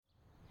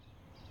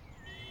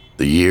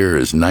The year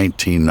is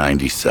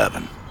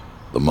 1997.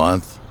 The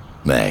month,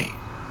 May,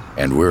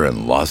 and we're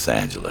in Los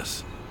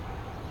Angeles.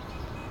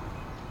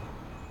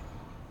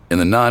 In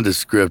the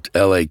nondescript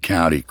LA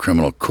County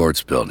Criminal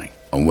Courts building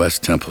on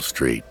West Temple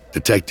Street,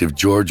 Detective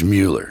George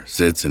Mueller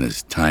sits in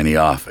his tiny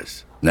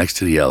office next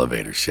to the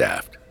elevator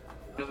shaft.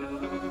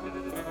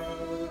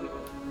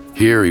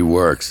 Here he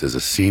works as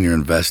a senior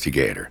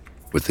investigator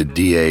with the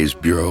DA's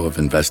Bureau of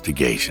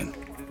Investigation.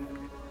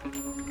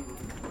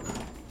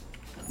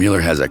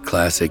 Mueller has a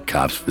classic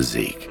cop's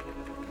physique,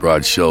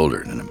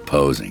 broad-shouldered and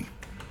imposing.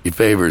 He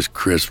favors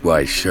crisp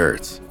white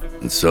shirts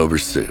and sober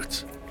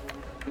suits.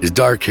 His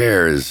dark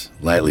hair is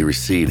lightly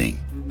receding.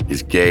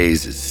 His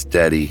gaze is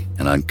steady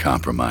and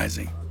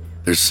uncompromising.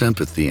 There's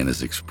sympathy in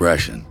his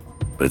expression,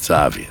 but it's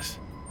obvious.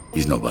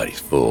 He's nobody's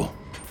fool.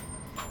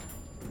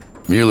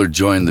 Mueller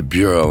joined the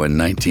Bureau in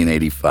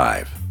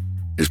 1985.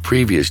 His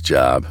previous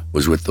job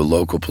was with the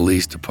local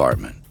police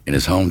department in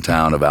his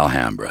hometown of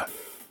Alhambra.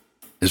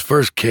 His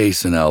first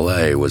case in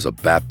LA was a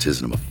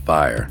baptism of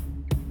fire,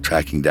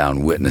 tracking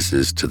down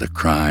witnesses to the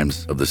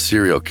crimes of the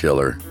serial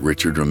killer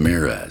Richard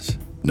Ramirez,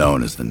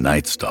 known as the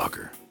Night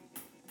Stalker.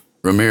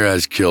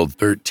 Ramirez killed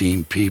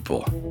 13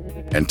 people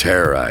and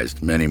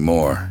terrorized many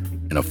more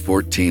in a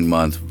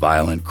 14-month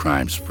violent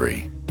crime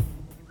spree.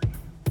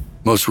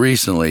 Most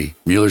recently,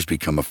 Mueller's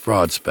become a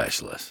fraud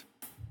specialist.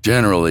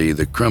 Generally,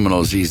 the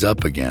criminals he's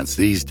up against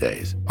these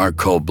days aren't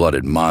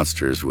cold-blooded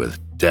monsters with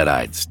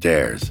dead-eyed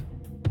stares.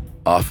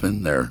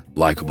 Often, they're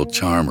likable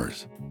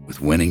charmers with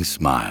winning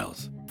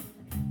smiles.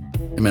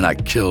 They may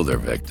not kill their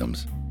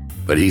victims,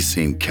 but he's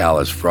seen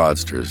callous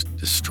fraudsters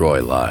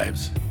destroy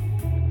lives.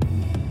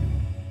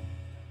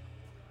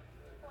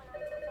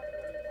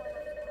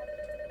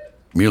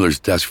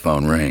 Mueller's desk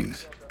phone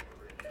rings.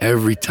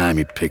 Every time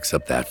he picks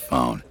up that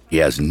phone, he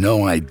has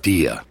no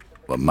idea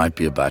what might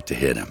be about to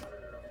hit him.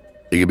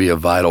 He could be a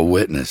vital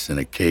witness in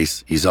a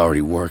case he's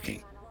already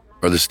working,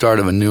 or the start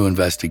of a new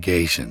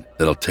investigation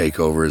that'll take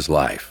over his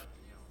life.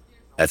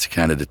 That's the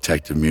kind of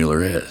detective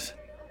Mueller is.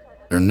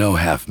 There are no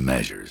half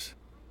measures.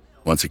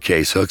 Once a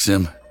case hooks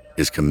him,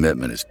 his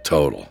commitment is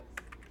total,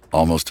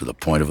 almost to the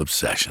point of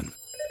obsession.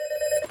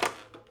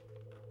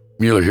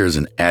 Mueller hears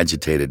an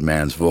agitated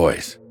man's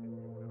voice.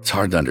 It's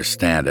hard to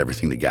understand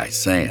everything the guy's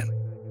saying,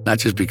 not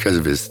just because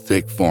of his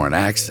thick foreign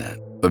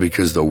accent, but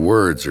because the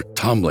words are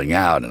tumbling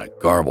out in a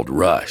garbled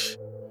rush.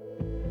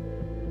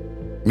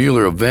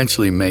 Mueller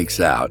eventually makes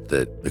out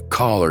that the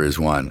caller is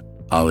one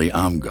Ali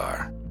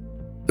Amgar,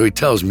 though he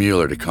tells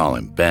Mueller to call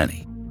him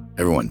Benny.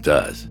 Everyone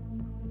does.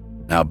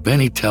 Now,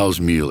 Benny tells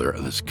Mueller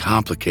this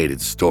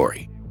complicated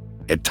story.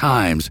 At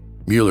times,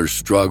 Mueller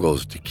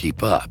struggles to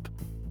keep up.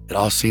 It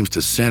all seems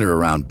to center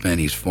around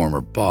Benny's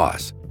former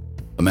boss,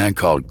 a man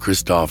called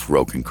Christophe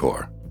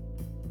Rocancourt.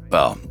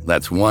 Well,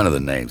 that's one of the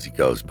names he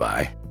goes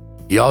by.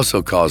 He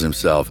also calls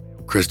himself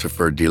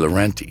Christopher De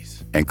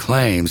Laurentiis and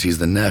claims he's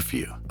the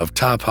nephew of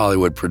top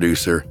Hollywood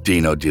producer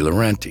Dino De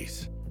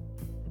Laurentiis.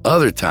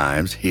 Other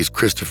times, he's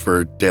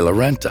Christopher De La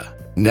Renta,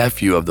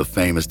 nephew of the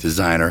famous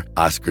designer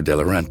Oscar De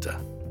La Renta.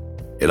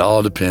 It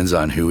all depends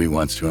on who he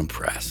wants to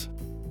impress.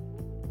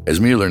 As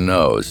Mueller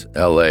knows,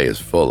 LA is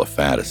full of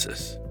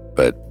fantasists,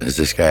 but has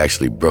this guy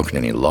actually broken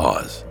any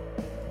laws?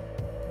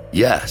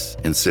 Yes,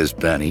 insists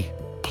Benny,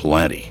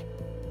 plenty.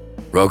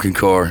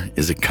 Rocancourt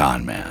is a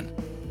con man.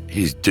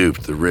 He's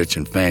duped the rich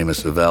and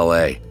famous of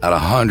LA out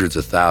of hundreds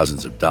of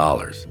thousands of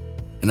dollars.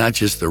 And not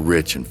just the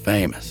rich and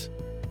famous.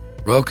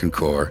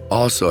 Rocancourt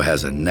also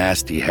has a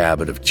nasty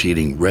habit of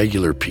cheating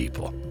regular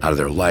people out of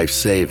their life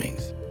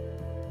savings.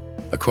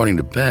 According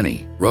to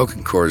Benny,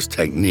 Rocancourt's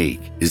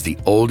technique is the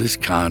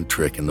oldest con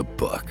trick in the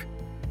book.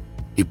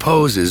 He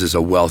poses as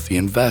a wealthy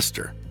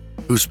investor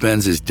who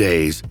spends his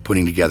days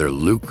putting together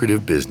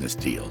lucrative business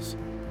deals.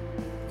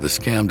 For the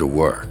scam to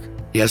work,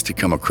 he has to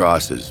come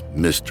across as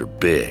Mr.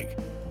 Big,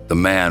 the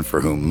man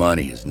for whom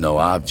money is no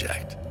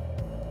object.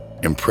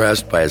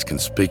 Impressed by his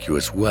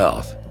conspicuous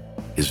wealth,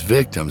 his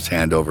victims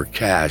hand over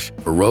cash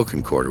for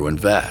Rocancourt to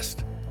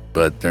invest,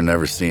 but they're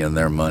never seeing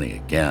their money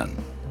again.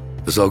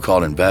 The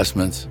so-called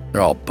investments,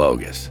 they're all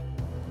bogus.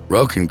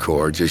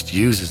 Rocancourt just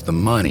uses the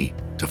money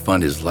to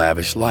fund his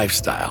lavish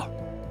lifestyle,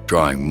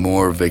 drawing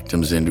more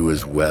victims into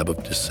his web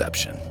of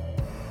deception.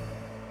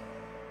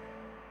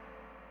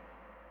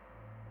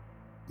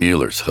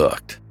 Mueller's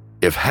hooked.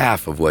 If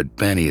half of what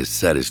Benny has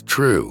said is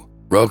true,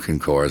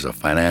 Rocancourt is a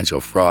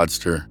financial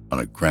fraudster on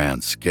a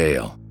grand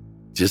scale,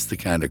 just the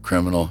kind of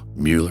criminal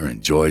Mueller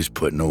enjoys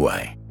putting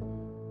away.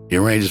 He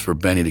arranges for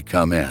Benny to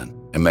come in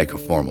and make a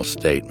formal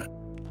statement.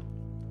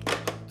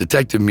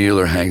 Detective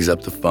Mueller hangs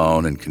up the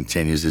phone and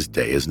continues his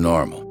day as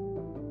normal.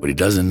 What he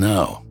doesn't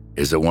know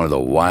is that one of the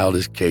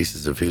wildest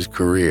cases of his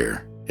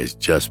career has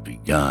just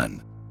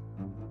begun.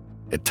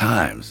 At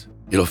times,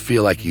 it'll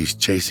feel like he's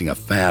chasing a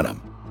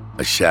phantom,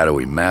 a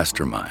shadowy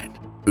mastermind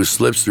who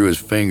slips through his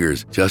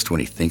fingers just when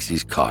he thinks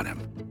he's caught him.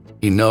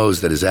 He knows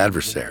that his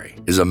adversary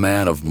is a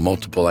man of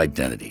multiple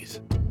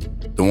identities.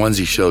 The ones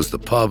he shows the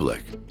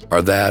public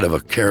are that of a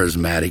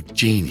charismatic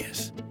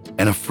genius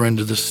and a friend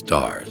of the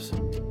stars.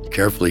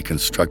 carefully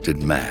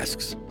constructed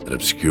masks that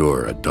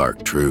obscure a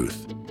dark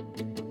truth.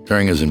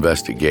 During his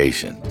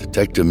investigation,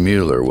 Detective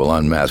Mueller will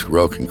unmask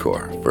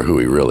Roquencourt for who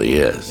he really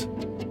is,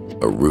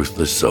 a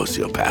ruthless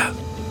sociopath.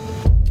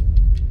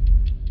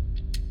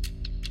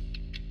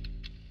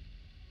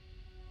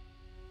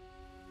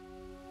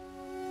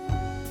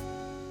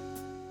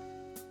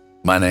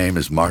 My name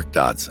is Mark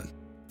Dodson,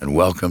 and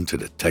welcome to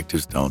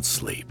Detectives Don't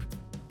Sleep.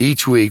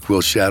 Each week,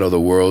 we'll shadow the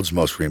world's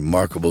most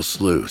remarkable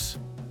sleuths,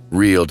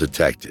 real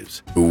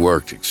detectives who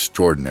worked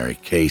extraordinary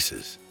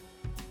cases.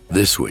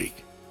 This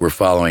week, we're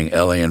following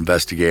LA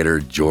investigator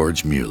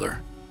George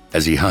Mueller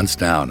as he hunts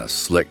down a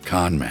slick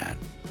con man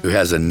who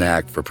has a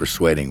knack for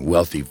persuading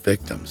wealthy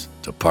victims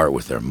to part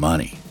with their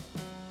money,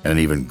 and an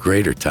even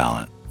greater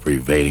talent for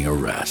evading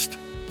arrest.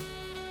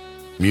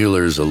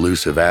 Mueller's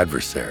elusive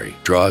adversary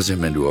draws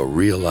him into a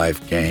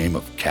real-life game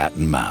of cat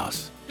and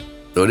mouse,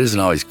 though it isn't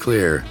always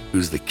clear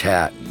who's the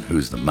cat and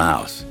who's the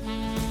mouse.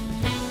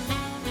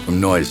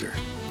 From Noiser,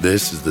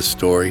 this is the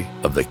story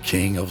of the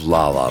King of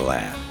La La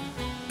Land,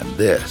 and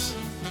this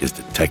is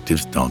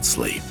Detectives Don't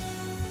Sleep.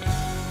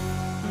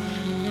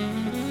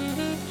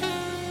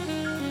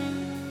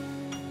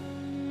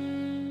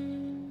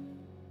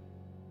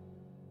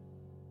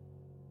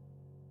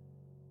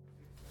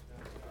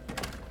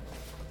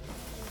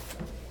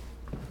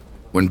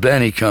 When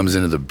Benny comes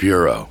into the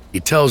bureau,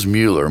 he tells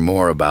Mueller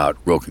more about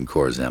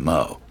Roquencourt's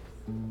M.O.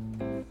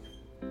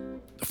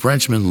 The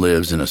Frenchman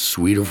lives in a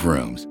suite of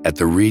rooms at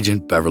the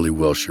Regent Beverly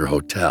Wilshire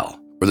Hotel,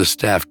 where the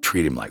staff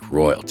treat him like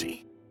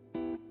royalty.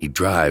 He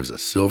drives a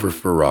silver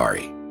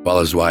Ferrari, while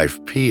his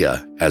wife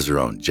Pia has her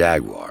own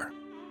Jaguar.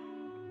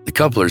 The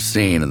couple are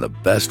seen in the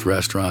best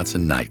restaurants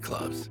and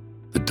nightclubs.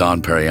 The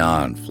Dom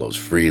Perignon flows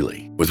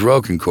freely, with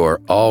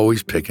Roquencourt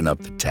always picking up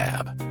the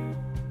tab.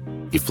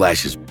 He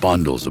flashes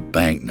bundles of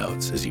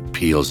banknotes as he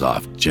peels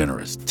off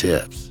generous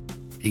tips.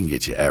 He can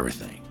get you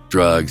everything: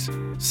 drugs,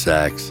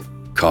 sex,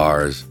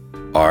 cars,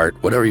 art,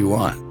 whatever you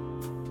want.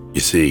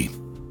 You see,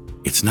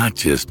 it's not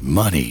just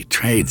money he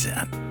trades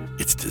in,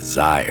 it's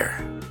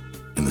desire.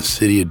 In the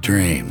city of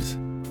dreams,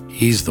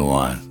 he's the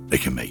one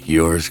that can make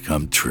yours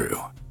come true.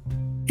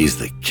 He's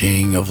the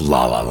King of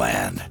La La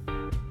Land.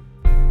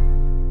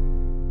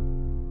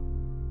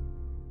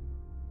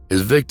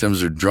 His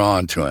victims are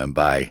drawn to him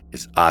by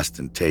his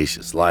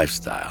ostentatious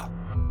lifestyle.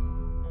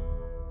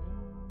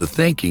 The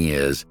thinking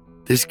is,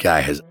 this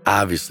guy has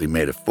obviously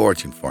made a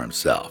fortune for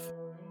himself.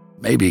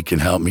 Maybe he can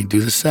help me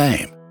do the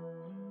same.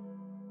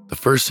 The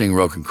first thing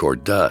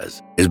Roquencourt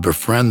does is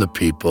befriend the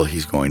people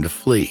he's going to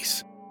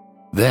fleece.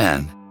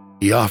 Then,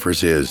 he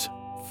offers his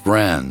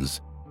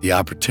friends the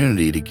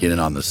opportunity to get in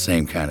on the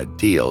same kind of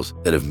deals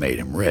that have made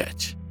him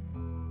rich.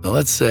 Now,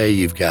 let's say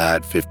you've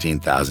got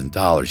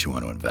 $15,000 you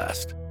want to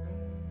invest.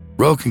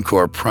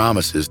 Roquencourt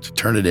promises to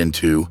turn it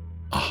into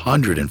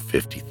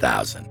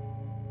 $150,000,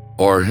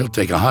 or he'll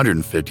take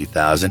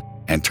 $150,000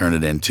 and turn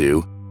it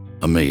into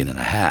 $1.5 million.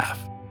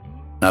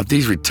 Now, if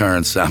these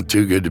returns sound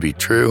too good to be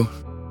true,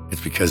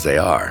 it's because they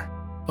are.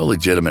 A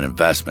legitimate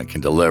investment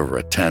can deliver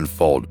a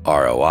 10-fold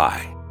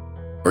ROI,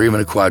 or even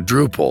a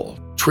quadruple,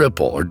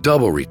 triple, or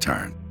double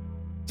return.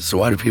 So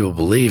why do people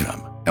believe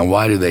him? And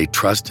why do they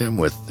trust him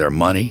with their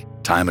money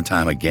time and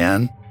time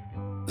again?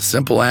 The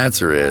simple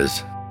answer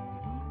is,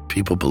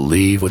 people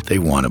believe what they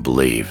want to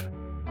believe.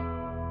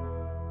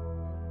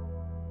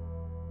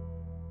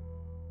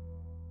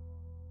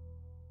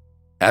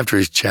 After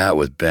his chat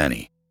with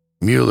Benny,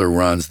 Mueller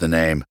runs the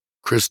name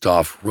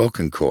Christophe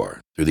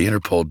Roquencourt through the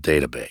Interpol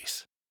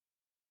database.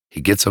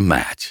 He gets a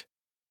match.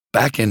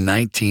 Back in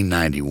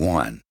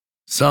 1991,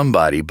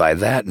 somebody by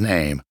that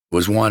name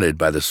was wanted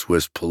by the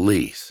Swiss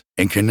police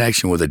in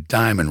connection with a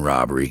diamond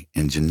robbery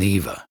in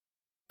Geneva.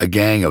 A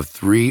gang of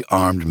 3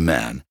 armed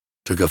men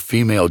took a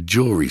female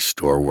jewelry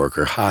store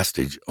worker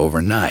hostage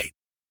overnight,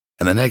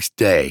 and the next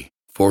day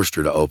forced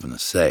her to open the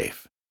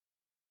safe.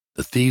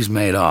 The thieves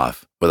made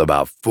off with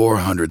about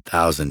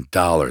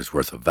 $400,000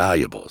 worth of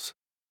valuables.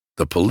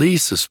 The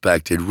police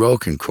suspected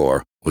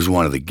Roquencourt was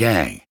one of the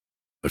gang,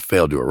 but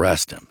failed to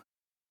arrest him.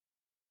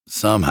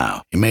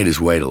 Somehow, he made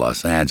his way to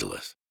Los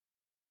Angeles.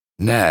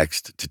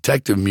 Next,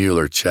 Detective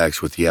Mueller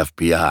checks with the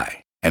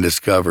FBI and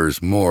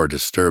discovers more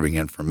disturbing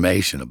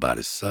information about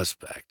his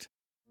suspect.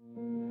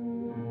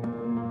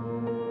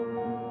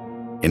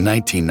 In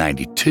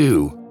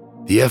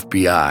 1992, the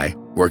FBI,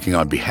 working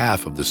on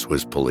behalf of the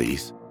Swiss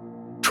police,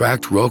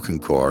 tracked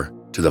Roquencourt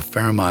to the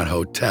Fairmont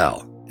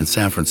Hotel in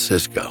San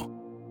Francisco,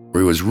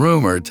 where he was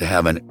rumored to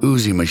have an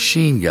Uzi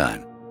machine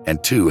gun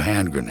and 2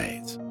 hand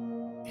grenades.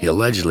 He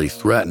allegedly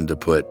threatened to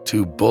put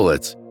 2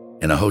 bullets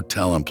in a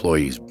hotel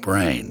employee's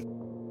brain.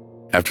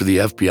 After the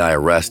FBI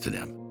arrested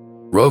him,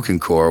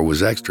 Roquencourt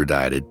was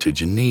extradited to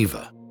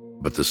Geneva,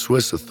 but the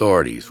Swiss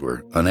authorities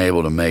were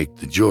unable to make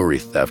the jewelry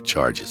theft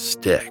charges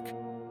stick.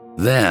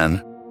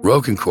 Then,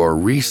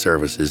 Roquencourt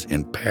resurfaces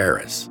in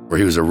Paris, where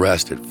he was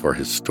arrested for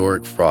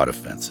historic fraud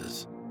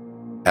offenses.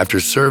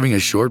 After serving a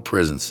short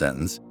prison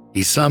sentence,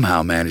 he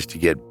somehow managed to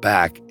get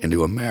back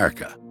into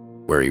America,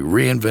 where he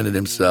reinvented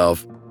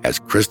himself as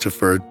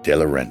Christopher De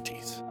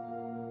Laurentiis.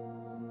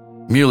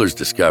 Mueller's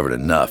discovered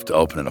enough to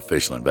open an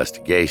official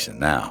investigation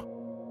now.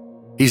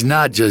 He's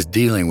not just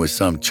dealing with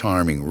some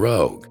charming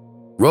rogue.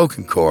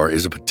 Roquencourt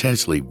is a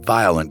potentially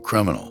violent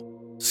criminal,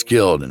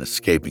 skilled in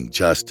escaping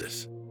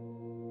justice.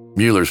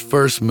 Mueller's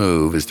first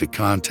move is to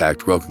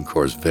contact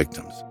Roquencourt's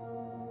victims,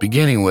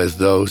 beginning with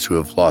those who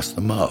have lost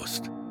the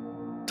most.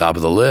 Top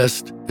of the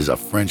list is a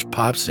French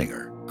pop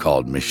singer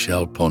called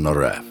Michel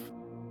Polnareff.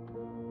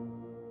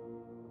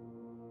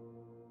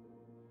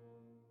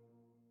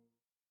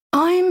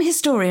 I'm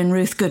historian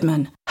Ruth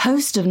Goodman,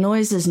 host of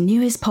Noiser's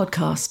newest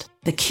podcast,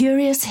 The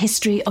Curious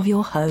History of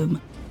Your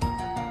Home.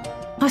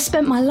 I've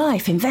spent my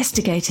life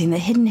investigating the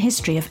hidden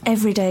history of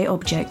everyday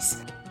objects.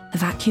 The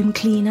vacuum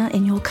cleaner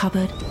in your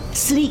cupboard,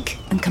 sleek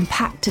and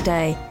compact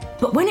today,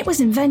 but when it was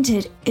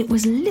invented, it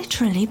was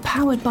literally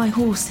powered by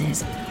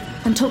horses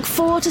and took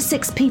 4 to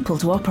 6 people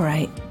to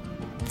operate.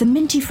 The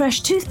minty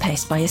fresh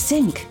toothpaste by your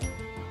sink.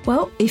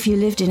 Well, if you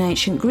lived in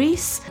ancient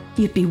Greece,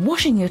 you'd be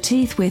washing your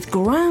teeth with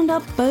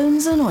ground-up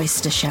bones and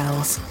oyster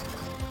shells.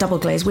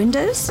 Double-glazed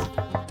windows?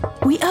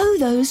 We owe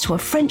those to a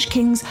French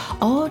king's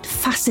odd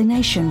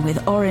fascination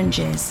with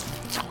oranges.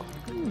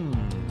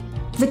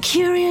 The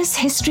Curious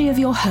History of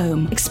Your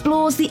Home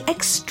explores the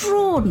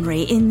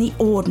extraordinary in the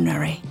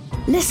ordinary.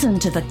 Listen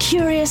to The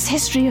Curious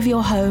History of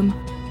Your Home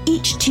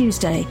each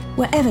Tuesday,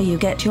 wherever you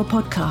get your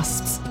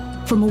podcasts.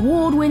 From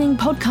award-winning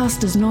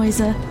podcasters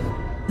Noiser,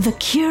 The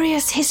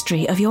Curious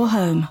History of Your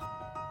Home.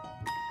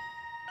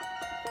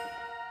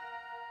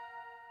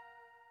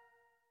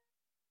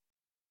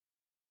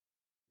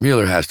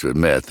 Mueller has to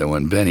admit that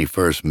when Benny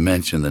first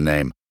mentioned the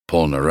name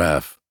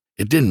Polnareff,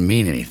 it didn't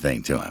mean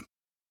anything to him.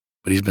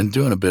 But he's been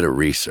doing a bit of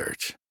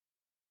research.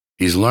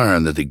 He's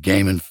learned that the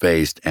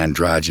gamin-faced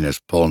androgynous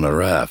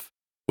Polnareff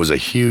was a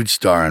huge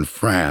star in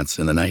France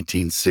in the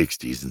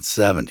 1960s and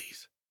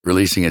 70s,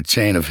 releasing a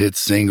chain of hit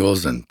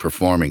singles and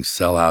performing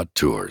sell-out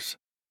tours.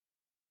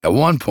 At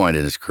one point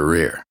in his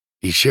career,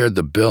 he shared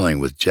the billing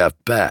with Jeff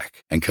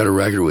Beck and cut a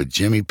record with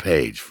Jimmy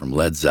Page from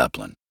Led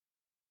Zeppelin.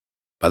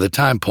 By the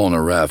time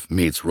Polnareff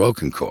meets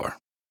Roquencourt,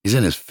 he's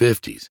in his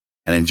 50s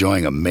and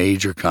enjoying a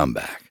major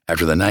comeback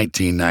after the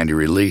 1990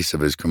 release of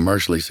his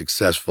commercially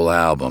successful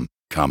album,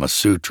 Kama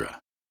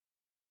Sutra.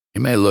 He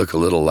may look a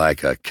little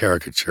like a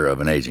caricature of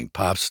an aging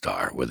pop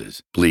star with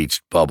his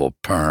bleached bubble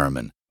perm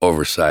and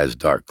oversized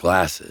dark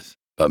glasses,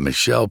 but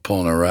Michel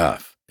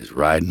Polnareff is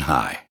riding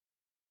high.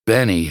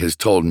 Benny has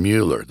told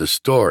Mueller the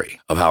story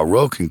of how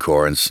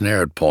Roquencourt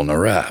ensnared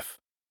Polnareff.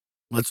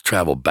 Let's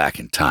travel back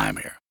in time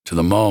here to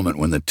the moment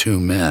when the two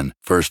men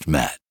first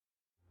met.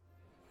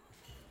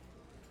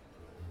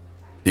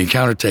 The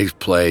encounter takes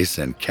place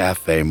in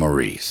Café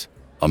Maurice,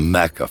 a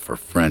mecca for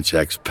French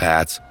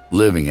expats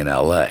living in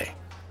L.A.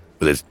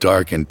 With its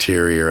dark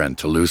interior and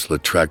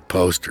Toulouse-Lautrec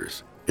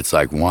posters, it's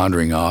like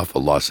wandering off a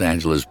Los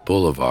Angeles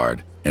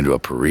boulevard into a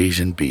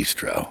Parisian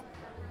bistro.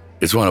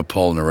 It's one of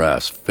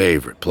Polnareff's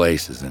favorite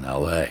places in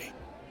L.A.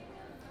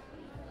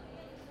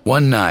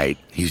 One night,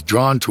 he's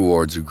drawn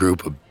towards a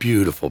group of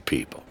beautiful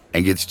people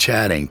and gets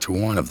chatting to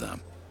one of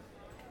them,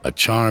 a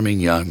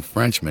charming young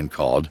Frenchman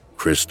called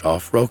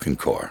Christophe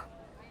Roquencourt.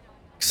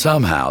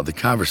 Somehow, the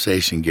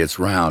conversation gets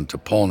round to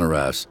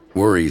Polnareff's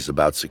worries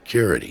about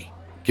security,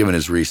 given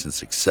his recent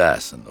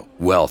success and the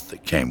wealth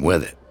that came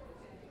with it.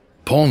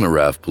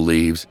 Polnareff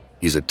believes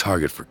he's a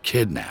target for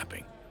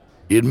kidnapping.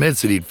 He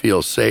admits that he'd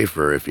feel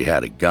safer if he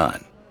had a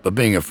gun, but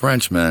being a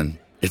Frenchman,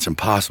 it's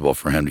impossible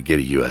for him to get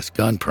a U.S.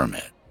 gun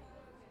permit.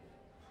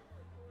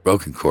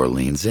 Roquencourt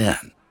leans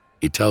in.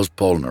 He tells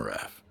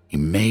Polnareff he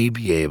may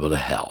be able to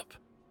help.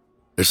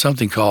 There's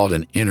something called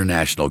an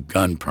international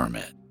gun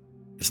permit.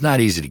 It's not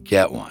easy to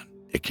get one.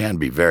 It can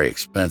be very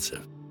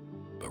expensive.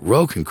 But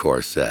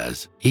Roquencourt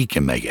says he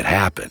can make it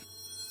happen.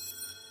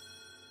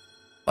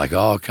 Like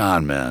all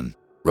con men,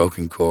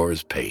 Roquencourt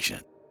is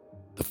patient.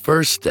 The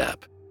first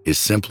step is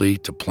simply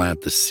to plant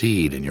the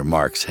seed in your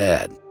mark's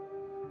head.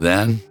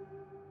 Then,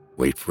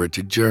 wait for it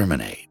to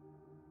germinate.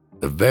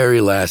 The very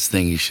last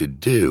thing you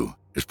should do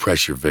is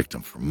press your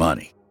victim for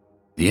money.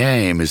 The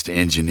aim is to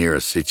engineer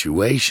a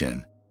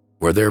situation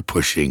where they're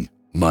pushing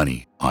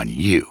money on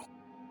you.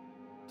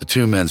 The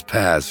two men's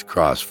paths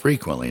cross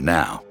frequently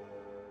now.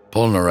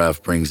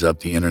 Polnareff brings up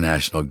the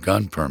international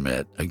gun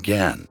permit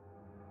again.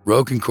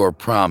 Roquencourt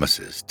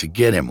promises to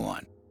get him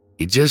one.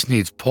 He just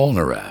needs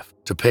Polnareff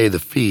to pay the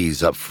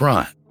fees up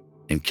front,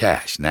 in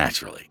cash,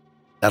 naturally.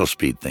 That'll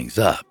speed things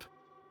up.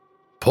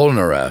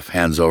 Polnareff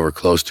hands over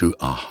close to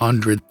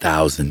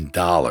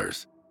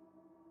 $100,000.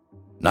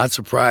 Not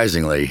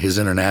surprisingly, his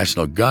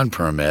international gun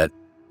permit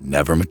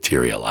never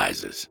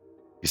materializes.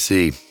 You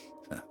see,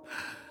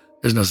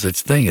 there's no such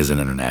thing as an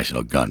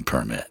international gun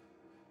permit.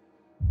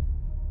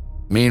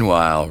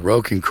 Meanwhile,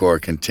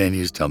 Roquencourt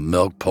continues to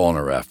milk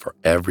Polnareff for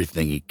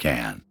everything he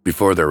can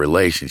before their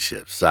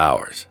relationship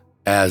sours,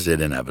 as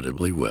it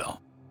inevitably will.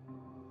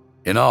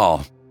 In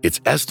all, it's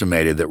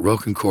estimated that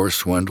Roquencourt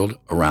swindled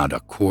around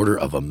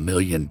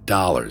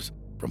 $250,000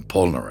 from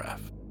Polnareff.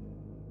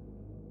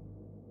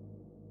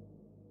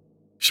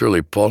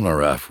 Surely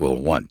Polnareff will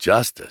want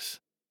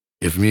justice.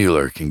 If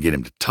Mueller can get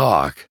him to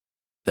talk,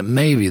 that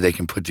maybe they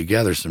can put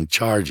together some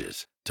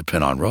charges to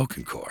pin on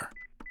Rokenkor.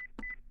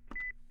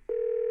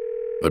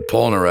 But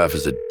Polnareff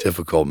is a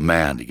difficult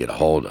man to get a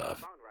hold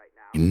of.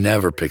 He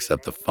never picks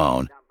up the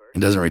phone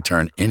and doesn't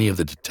return any of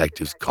the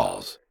detectives'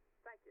 calls.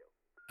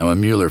 And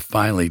when Mueller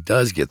finally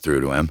does get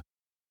through to him,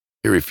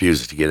 he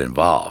refuses to get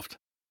involved.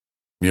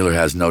 Mueller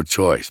has no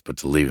choice but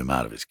to leave him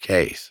out of his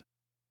case.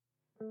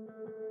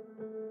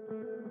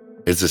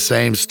 It's the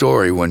same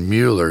story when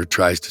Mueller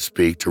tries to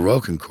speak to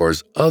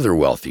Rokenkor's other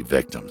wealthy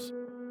victims.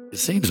 It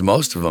seems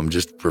most of them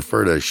just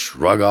prefer to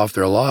shrug off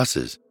their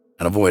losses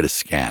and avoid a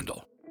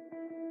scandal.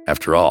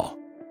 After all,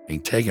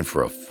 being taken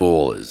for a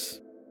fool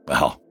is,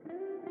 well,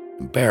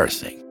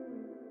 embarrassing.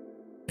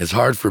 It's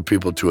hard for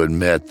people to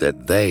admit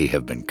that they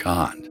have been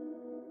conned.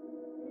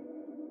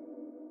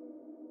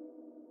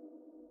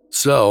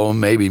 So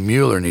maybe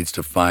Mueller needs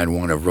to find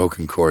one of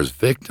Rokenkor's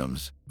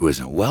victims who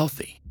isn't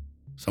wealthy,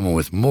 someone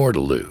with more to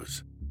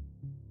lose.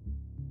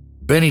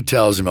 Benny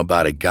tells him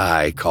about a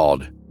guy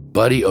called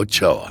Buddy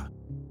Ochoa.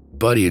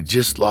 Buddy had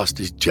just lost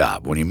his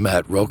job when he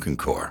met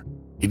Rokenkor.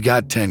 He'd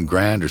got 10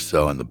 grand or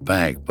so in the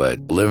bank, but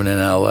living in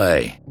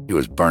LA, he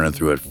was burning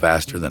through it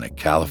faster than a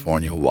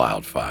California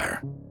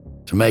wildfire.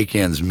 To make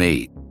ends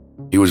meet,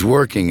 he was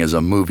working as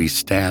a movie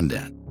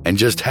stand-in and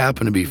just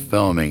happened to be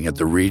filming at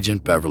the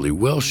Regent Beverly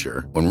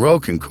Wilshire when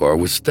Rokenkor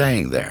was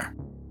staying there.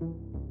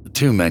 The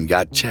two men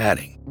got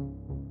chatting.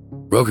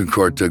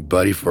 Rokenkor took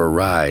Buddy for a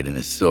ride in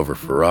his silver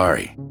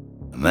Ferrari,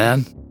 and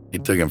then he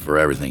took him for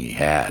everything he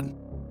had.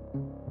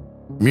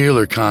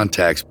 Mueller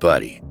contacts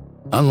Buddy.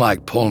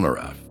 Unlike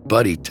Polnareff,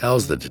 Buddy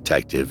tells the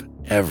detective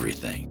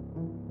everything.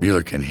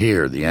 Mueller can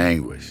hear the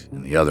anguish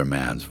in the other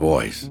man's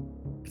voice.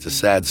 It's a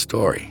sad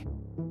story.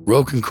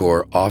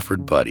 Rokenkor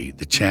offered Buddy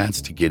the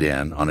chance to get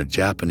in on a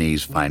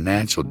Japanese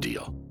financial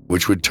deal,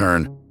 which would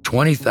turn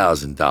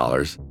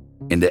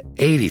 $20,000 into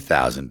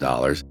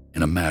 $80,000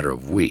 in a matter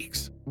of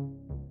weeks.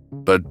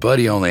 But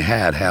Buddy only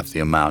had half the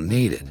amount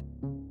needed.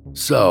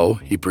 So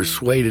he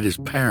persuaded his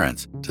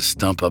parents to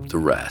stump up the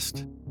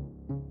rest.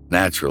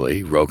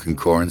 Naturally,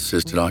 Rokenkor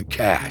insisted on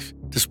cash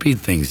to speed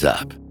things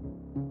up.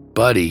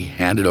 Buddy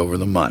handed over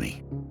the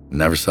money and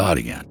never saw it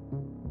again.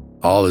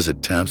 All his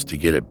attempts to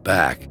get it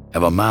back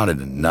have amounted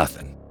to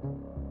nothing.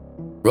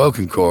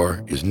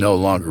 Rokenkor is no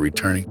longer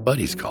returning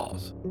Buddy's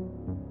calls.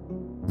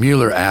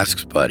 Mueller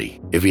asks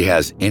Buddy if he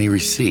has any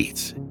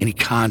receipts, any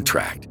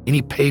contract,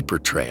 any paper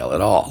trail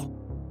at all.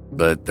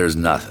 But there's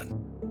nothing,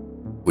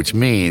 which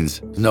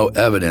means no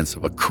evidence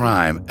of a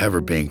crime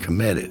ever being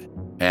committed,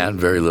 and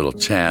very little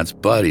chance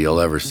Buddy will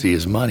ever see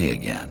his money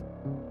again.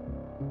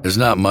 There's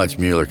not much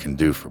Mueller can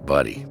do for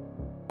Buddy,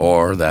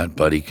 or that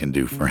Buddy can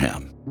do for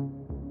him.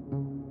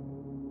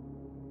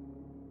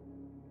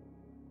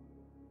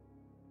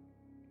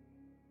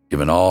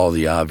 Given all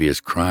the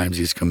obvious crimes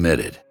he's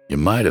committed, you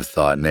might have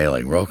thought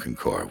nailing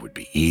Rokenkor would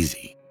be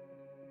easy.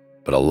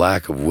 But a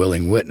lack of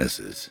willing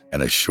witnesses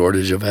and a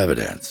shortage of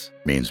evidence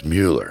means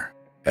Mueller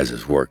has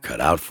his work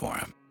cut out for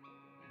him.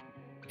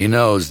 He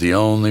knows the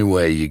only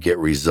way you get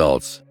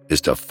results is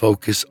to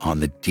focus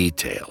on the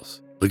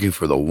details, looking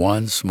for the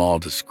one small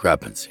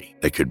discrepancy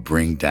that could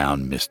bring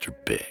down Mr.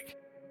 Big.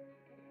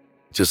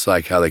 Just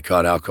like how they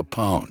caught Al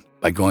Capone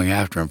by going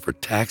after him for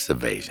tax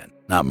evasion,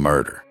 not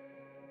murder.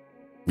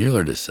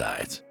 Mueller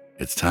decides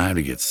it's time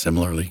to get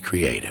similarly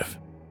creative.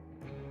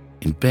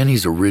 In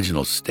Benny's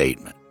original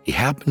statement, he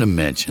happened to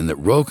mention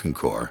that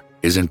Rokenkor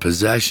is in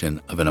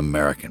possession of an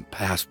American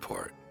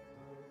passport.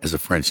 As a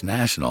French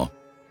national,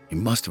 he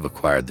must have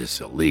acquired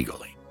this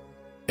illegally.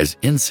 As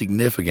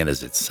insignificant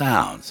as it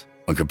sounds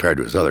when compared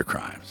to his other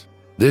crimes,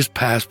 this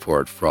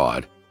passport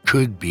fraud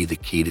could be the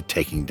key to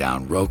taking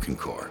down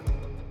Rokenkor.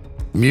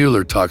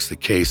 Mueller talks the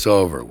case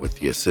over with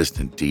the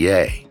assistant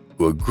DA,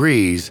 who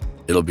agrees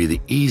it'll be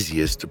the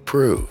easiest to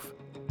prove.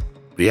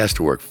 But he has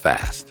to work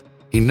fast.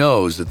 He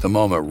knows that the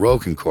moment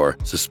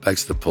Rokenkor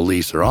suspects the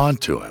police are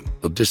onto him,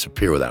 he'll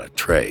disappear without a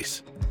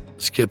trace,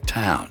 skip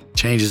town,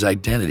 change his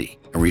identity,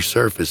 and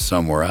resurface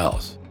somewhere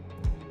else.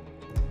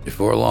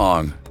 Before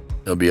long,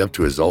 he'll be up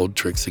to his old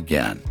tricks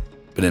again,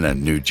 but in a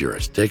new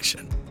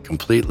jurisdiction,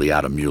 completely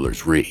out of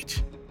Mueller's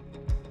reach.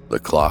 The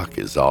clock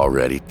is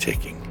already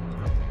ticking.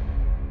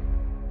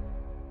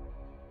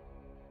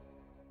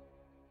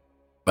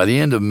 By the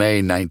end of May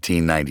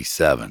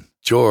 1997,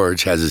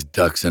 George has his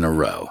ducks in a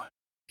row.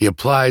 He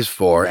applies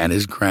for and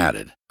is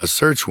granted a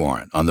search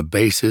warrant on the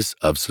basis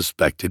of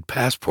suspected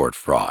passport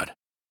fraud.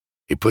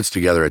 He puts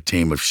together a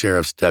team of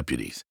sheriff's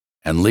deputies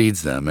and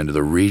leads them into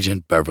the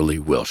Regent Beverly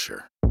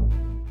Wilshire.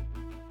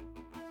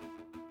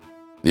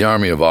 The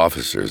army of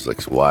officers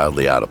looks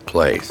wildly out of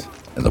place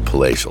in the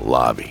palatial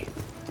lobby.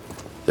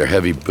 Their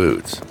heavy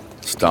boots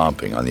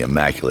stomping on the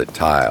immaculate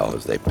tile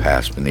as they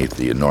pass beneath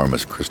the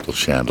enormous crystal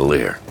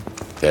chandelier.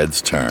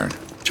 Heads turn,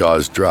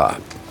 jaws drop.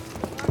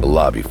 The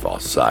lobby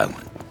falls silent.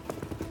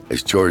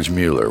 As George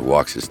Mueller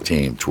walks his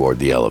team toward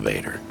the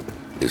elevator,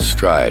 his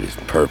stride is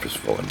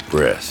purposeful and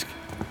brisk.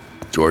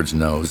 George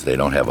knows they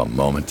don't have a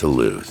moment to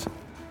lose.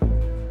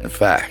 In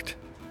fact,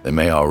 they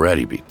may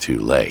already be too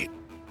late.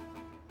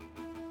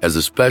 As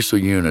the special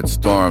unit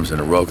storms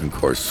into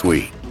Rokenkor's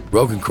suite,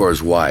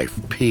 Rokenkor's wife,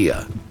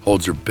 Pia,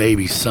 holds her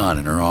baby son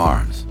in her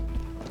arms.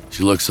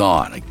 She looks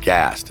on,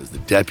 aghast, as the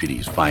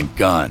deputies find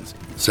guns,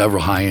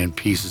 several high-end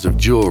pieces of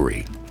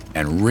jewelry,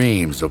 and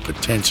reams of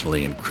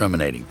potentially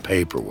incriminating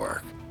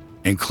paperwork,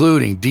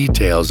 including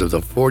details of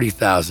the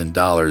 $40,000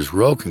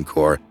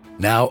 Rokenkor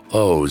now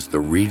owes the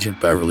Regent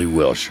Beverly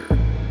Wilshire.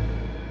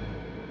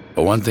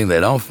 But one thing they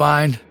don't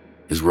find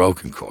is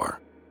Rokenkor.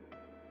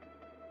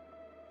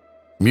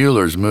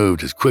 Mueller's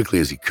moved as quickly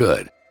as he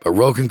could, but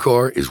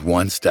Rokenkor is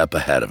one step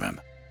ahead of him.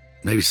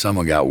 Maybe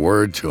someone got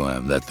word to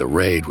him that the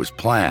raid was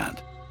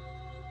planned.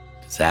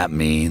 Does that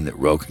mean that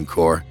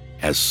Rokenkor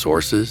has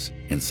sources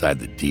inside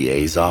the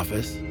DA's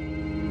office?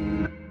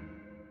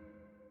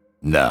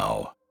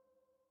 No.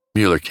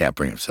 Mueller can't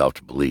bring himself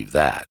to believe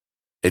that.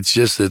 It's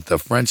just that the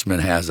Frenchman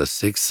has a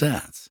sixth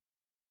sense.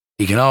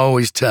 He can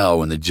always tell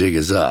when the jig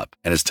is up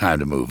and it's time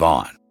to move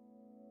on.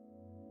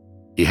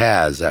 He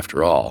has,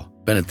 after all,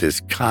 been at this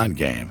con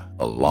game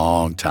a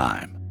long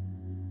time.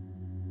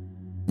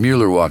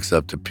 Mueller walks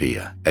up to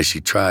Pia as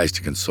she tries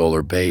to console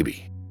her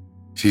baby.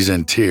 She's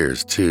in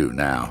tears, too,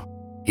 now.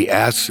 He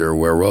asks her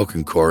where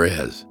Rokenkor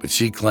is, but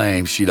she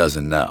claims she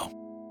doesn't know.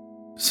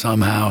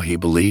 Somehow he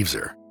believes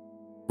her.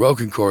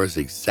 Rokenkor is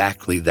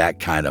exactly that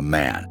kind of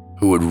man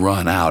who would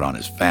run out on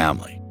his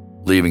family,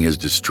 leaving his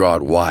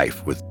distraught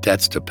wife with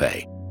debts to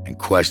pay and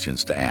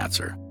questions to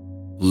answer,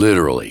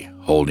 literally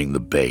holding the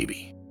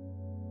baby.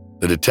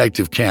 The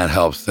detective can't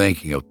help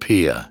thinking of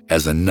Pia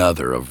as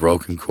another of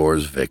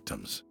Rokenkor's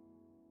victims.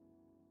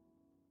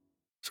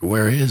 So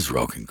where is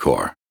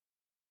Rokenkor?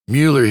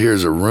 Mueller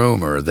hears a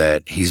rumor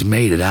that he's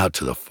made it out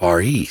to the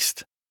Far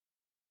East.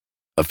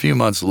 A few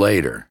months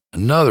later,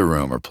 another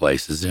rumor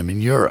places him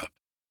in Europe.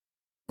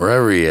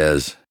 Wherever he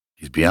is,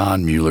 he's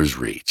beyond Mueller's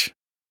reach.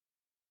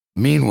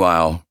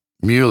 Meanwhile,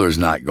 Mueller's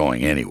not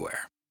going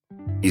anywhere.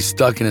 He's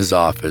stuck in his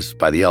office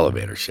by the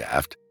elevator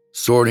shaft,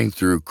 sorting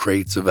through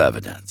crates of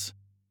evidence.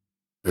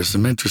 There's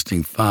some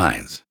interesting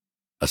finds: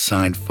 a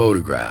signed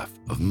photograph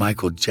of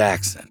Michael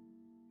Jackson,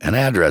 an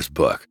address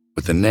book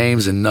with the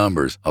names and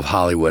numbers of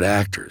Hollywood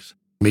actors,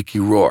 Mickey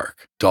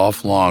Rourke,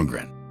 Dolph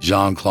Lundgren,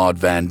 Jean-Claude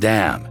Van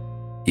Damme,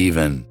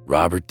 even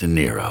Robert De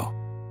Niro.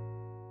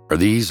 Are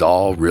these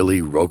all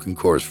really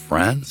Rokenkor's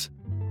friends?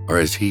 Or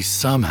has he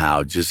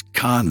somehow just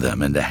conned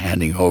them into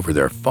handing over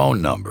their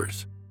phone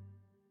numbers?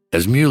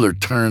 As Mueller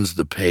turns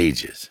the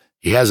pages,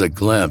 he has a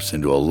glimpse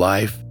into a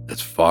life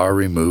that's far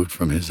removed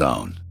from his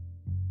own.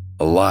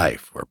 A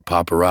life where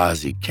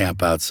paparazzi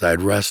camp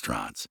outside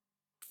restaurants,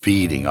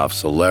 feeding off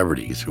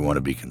celebrities who want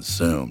to be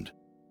consumed,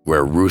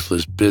 where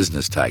ruthless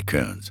business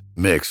tycoons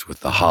mix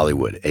with the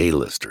Hollywood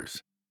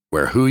A-listers,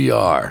 where who you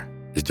are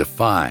is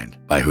defined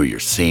by who you're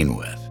seen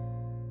with.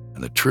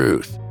 And the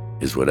truth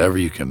is whatever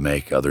you can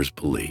make others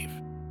believe.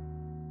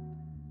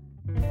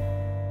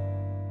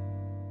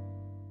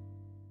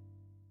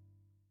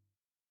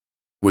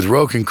 With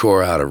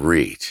Rokenkor out of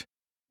reach,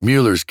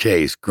 Mueller's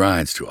case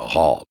grinds to a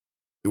halt.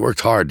 He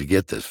worked hard to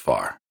get this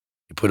far.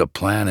 He put a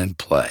plan in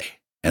play,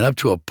 and up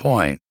to a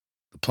point,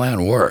 the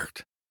plan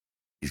worked.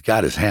 He's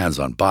got his hands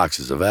on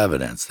boxes of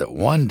evidence that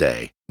one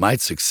day might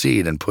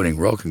succeed in putting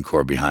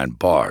Rokenkor behind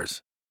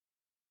bars.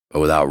 But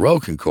without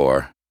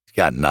Rokenkor, he's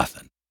got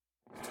nothing.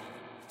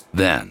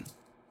 Then,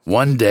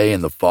 one day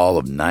in the fall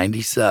of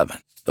 '97,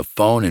 the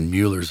phone in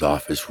Mueller's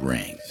office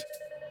rings.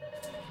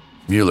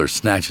 Mueller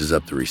snatches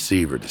up the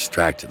receiver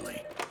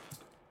distractedly.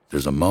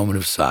 There's a moment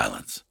of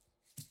silence.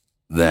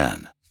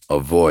 Then, a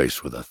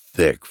voice with a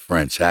thick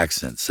French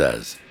accent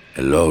says,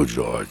 "Hello,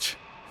 George."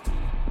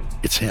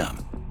 It's him,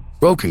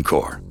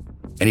 Rokenkor,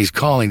 and he's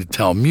calling to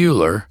tell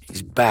Mueller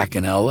he's back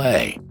in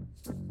L.A.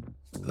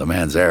 The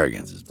man's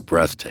arrogance is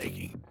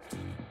breathtaking.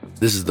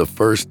 This is the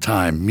first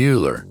time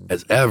Mueller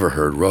has ever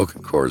heard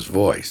Rokenkor's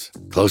voice,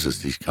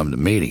 closest he's come to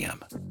meeting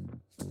him.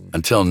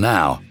 Until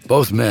now,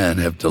 both men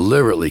have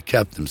deliberately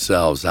kept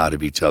themselves out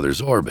of each other's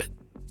orbit.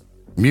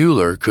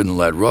 Mueller couldn't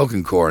let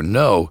Rokenkor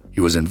know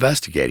he was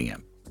investigating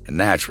him, and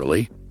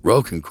naturally,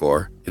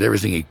 Rokenkor did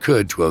everything he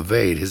could to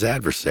evade his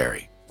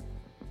adversary.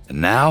 And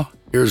now,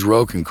 here's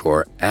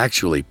Rokenkor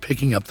actually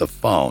picking up the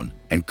phone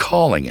and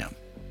calling him.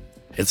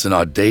 It's an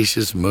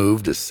audacious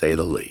move, to say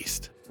the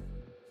least.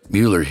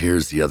 Mueller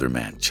hears the other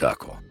man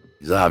chuckle.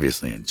 He's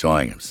obviously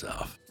enjoying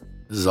himself.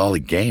 This is all a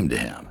game to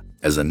him,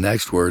 as the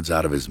next words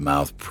out of his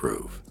mouth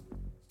prove.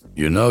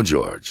 "You know,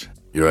 George,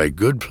 you're a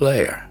good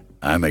player.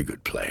 I'm a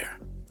good player.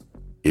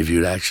 If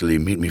you'd actually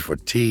meet me for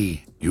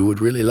tea, you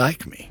would really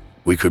like me.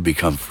 We could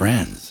become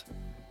friends."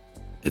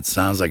 It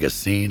sounds like a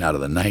scene out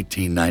of the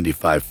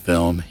 1995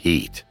 film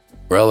Heat,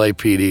 where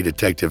LAPD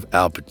Detective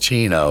Al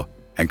Pacino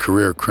and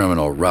career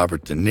criminal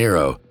Robert De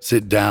Niro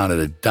sit down at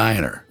a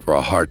diner for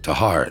a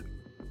heart-to-heart.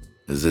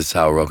 Is this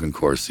how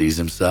Rokenkor sees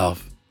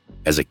himself?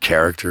 As a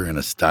character in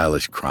a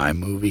stylish crime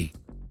movie?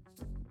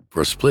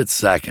 For a split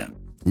second,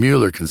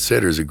 Mueller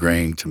considers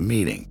agreeing to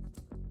meeting.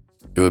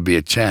 It would be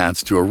a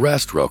chance to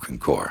arrest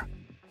Rokenkor.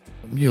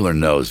 Mueller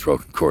knows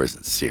Rokenkor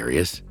isn't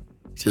serious.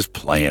 He's just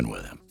playing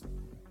with him.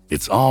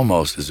 It's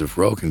almost as if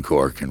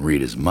Rokenkor can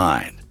read his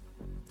mind,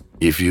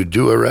 "If you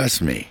do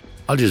arrest me,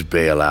 I'll just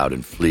bail out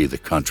and flee the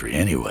country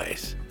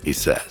anyways," he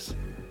says.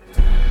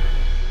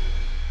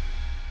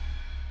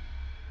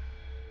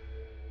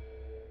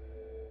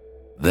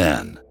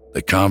 Then,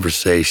 the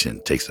conversation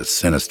takes a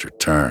sinister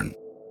turn.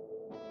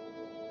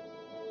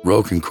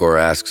 Roquencourt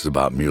asks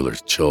about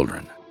Mueller's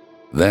children.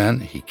 Then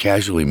he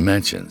casually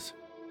mentions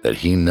that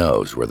he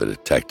knows where the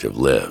detective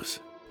lives.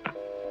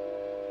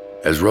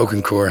 As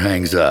Roquencourt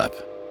hangs up,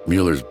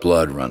 Mueller's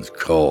blood runs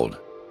cold.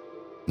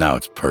 Now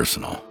it's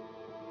personal.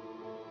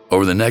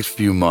 Over the next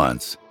few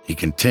months, he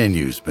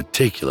continues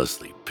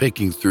meticulously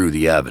picking through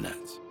the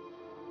evidence.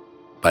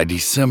 By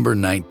December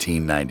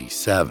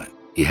 1997,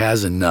 he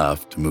has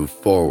enough to move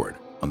forward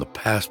on the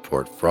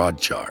passport fraud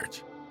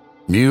charge.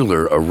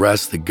 Mueller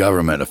arrests the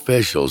government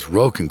officials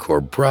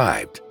Roquencourt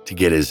bribed to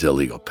get his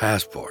illegal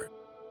passport.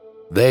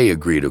 They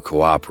agree to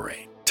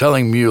cooperate,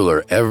 telling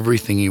Mueller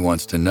everything he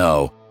wants to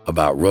know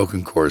about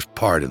Roquencourt's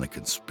part in the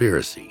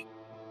conspiracy.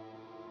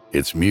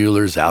 It's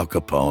Mueller's Al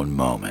Capone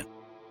moment.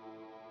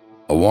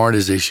 A warrant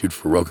is issued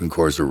for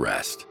Roquencourt's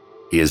arrest.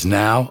 He is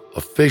now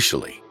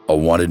officially a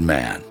wanted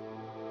man.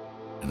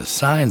 And the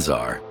signs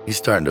are he's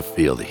starting to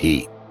feel the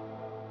heat.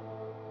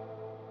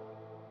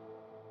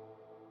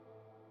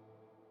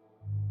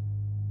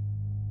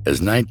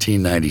 As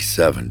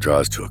 1997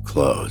 draws to a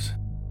close,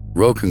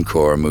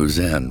 Roquencourt moves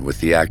in with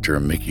the actor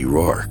Mickey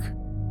Rourke.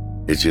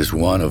 It's just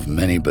one of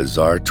many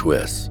bizarre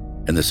twists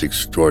in this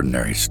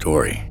extraordinary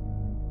story.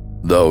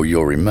 Though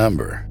you'll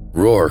remember,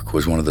 Rourke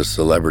was one of the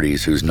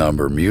celebrities whose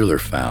number Mueller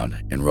found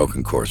in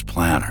Roquencourt's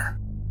planner.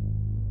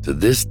 To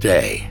this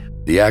day,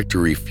 the actor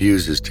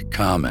refuses to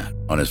comment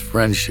on his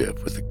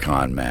friendship with the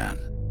con man,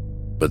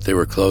 but they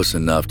were close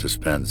enough to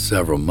spend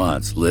several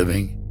months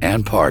living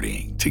and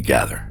partying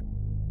together.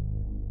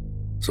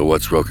 So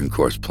what's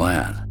Roquencourt's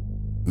plan?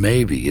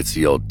 Maybe it's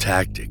the old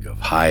tactic of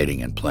hiding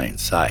in plain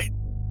sight.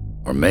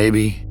 Or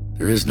maybe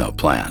there is no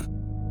plan.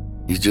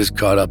 He's just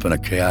caught up in a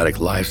chaotic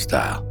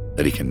lifestyle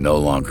that he can no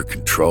longer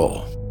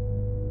control.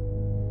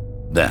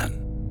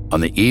 Then, on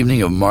the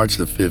evening of March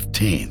the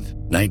 15th,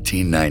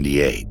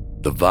 1998,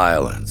 the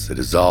violence that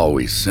is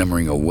always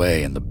simmering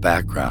away in the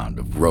background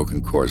of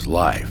Roquencourt's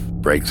life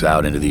breaks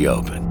out into the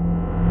open.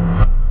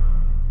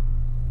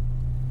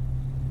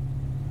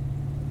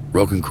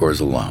 Roquencourt's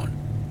alone,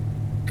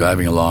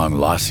 driving along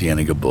La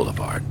Cienega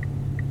Boulevard.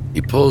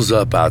 He pulls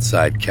up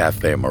outside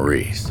Cafe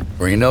Maurice,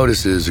 where he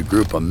notices a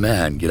group of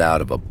men get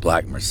out of a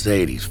black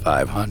Mercedes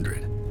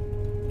 500.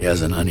 He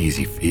has an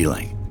uneasy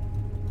feeling.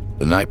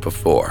 The night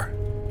before,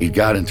 he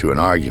got into an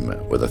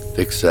argument with a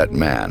thick-set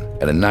man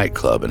at a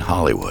nightclub in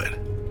Hollywood.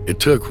 It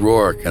took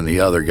Rourke and the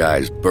other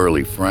guy's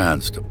burly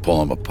friends to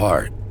pull him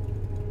apart.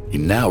 He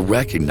now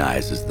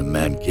recognizes the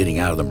men getting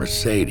out of the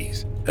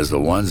Mercedes as the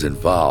ones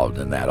involved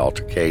in that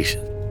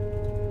altercation.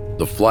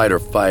 The flight or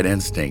fight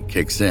instinct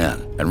kicks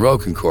in, and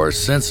Roquencourt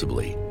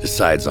sensibly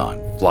decides on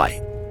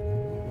flight.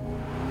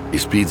 He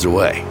speeds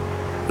away,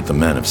 but the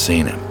men have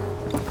seen him.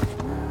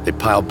 They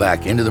pile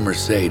back into the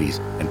Mercedes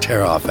and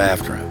tear off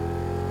after him.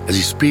 As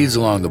he speeds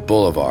along the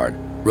boulevard,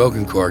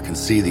 Roquencourt can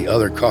see the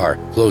other car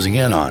closing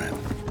in on him.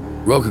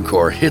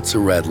 Roquencourt hits a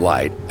red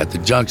light at the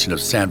junction of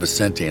San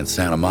Vicente and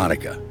Santa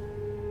Monica.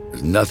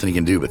 There's nothing he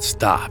can do but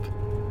stop.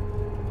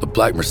 The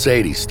black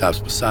Mercedes stops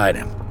beside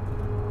him.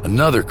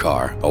 Another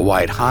car, a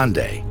white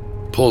Hyundai,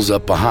 pulls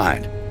up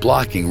behind,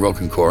 blocking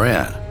Roquencourt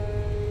in.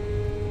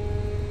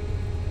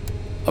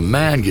 A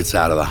man gets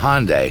out of the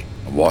Hyundai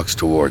and walks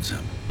towards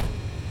him.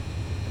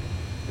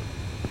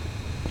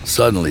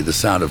 Suddenly, the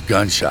sound of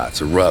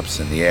gunshots erupts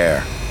in the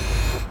air.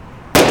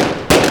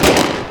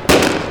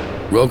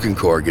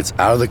 Roquencourt gets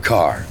out of the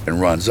car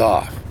and runs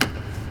off.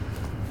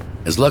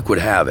 As luck would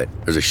have it,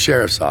 there's a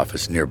sheriff's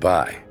office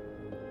nearby.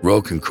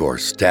 Roquencourt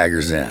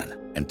staggers in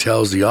and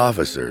tells the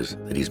officers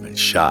that he's been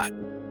shot.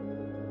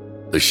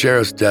 The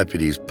sheriff's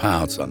deputies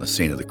pounce on the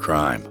scene of the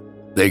crime.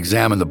 They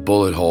examine the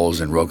bullet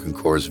holes in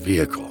Roquencourt's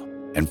vehicle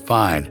and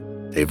find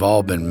they've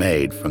all been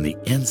made from the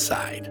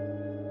inside.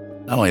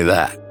 Not only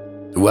that,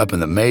 the weapon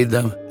that made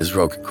them is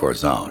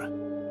Roquencourt's own,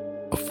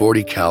 a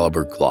 .40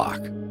 caliber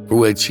Glock, for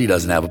which he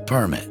doesn't have a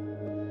permit.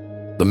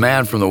 The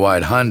man from the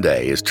white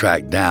Hyundai is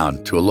tracked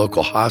down to a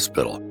local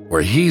hospital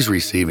where he's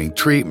receiving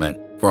treatment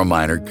for a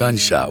minor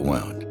gunshot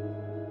wound.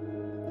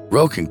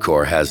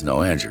 Roquencourt has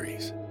no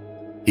injuries.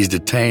 He's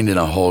detained in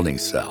a holding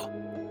cell.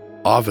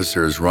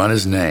 Officers run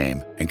his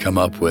name and come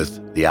up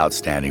with the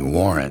outstanding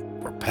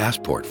warrant for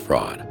passport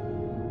fraud.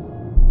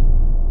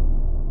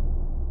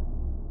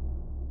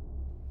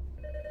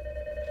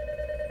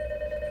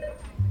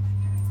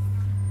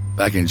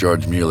 Back in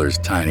George Mueller's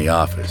tiny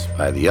office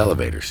by the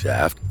elevator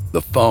shaft,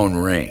 the phone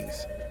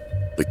rings.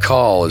 The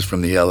call is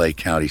from the LA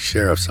County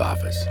Sheriff's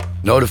Office,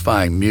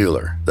 notifying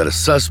Mueller that a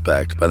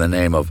suspect by the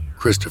name of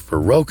Christopher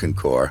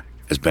Roquencourt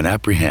has been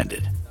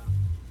apprehended.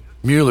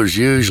 Mueller's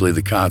usually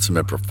the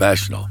consummate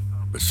professional,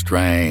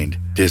 restrained,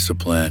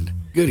 disciplined,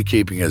 good at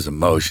keeping his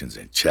emotions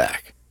in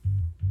check.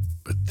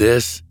 But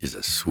this is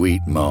a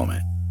sweet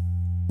moment.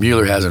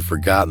 Mueller hasn't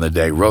forgotten the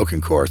day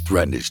Roquencourt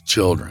threatened his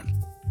children.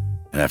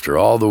 And after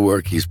all the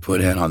work he's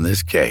put in on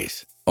this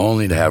case,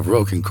 only to have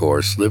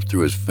Roquencourt slip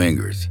through his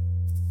fingers.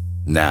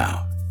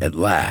 Now, at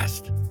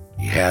last,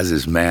 he has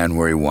his man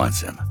where he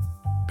wants him,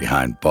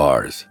 behind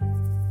bars.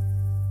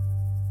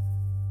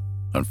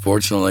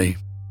 Unfortunately,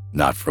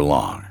 not for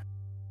long.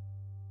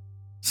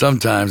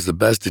 Sometimes the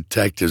best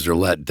detectives are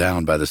let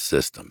down by the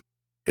system.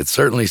 It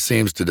certainly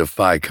seems to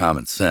defy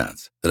common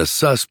sense that a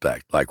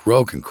suspect like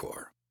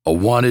Roquencourt, a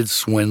wanted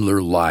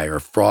swindler, liar,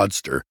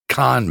 fraudster,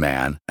 con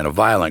man, and a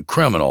violent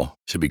criminal,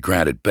 should be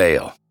granted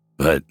bail.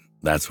 But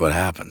that's what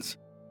happens.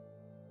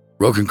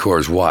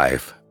 Roquencourt's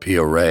wife,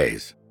 Pia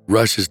Reyes,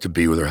 rushes to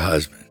be with her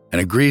husband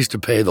and agrees to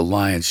pay the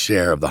lion's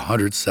share of the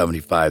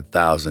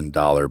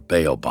 $175,000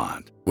 bail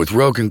bond, with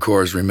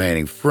Roquencourt's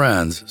remaining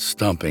friends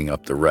stumping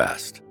up the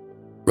rest.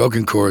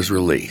 Roquencourt is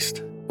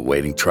released,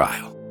 awaiting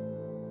trial.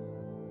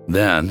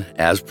 Then,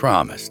 as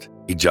promised,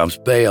 he jumps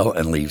bail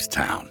and leaves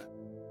town,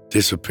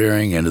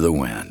 disappearing into the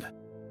wind.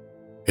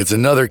 It's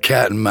another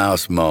cat and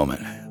mouse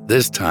moment.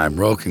 This time,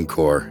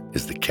 Roquencourt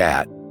is the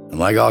cat, and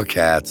like all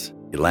cats,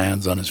 he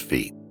lands on his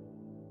feet.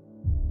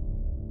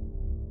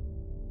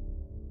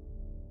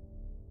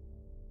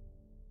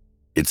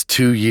 It's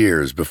 2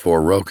 years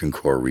before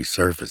Roquencourt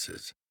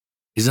resurfaces.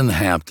 He's in the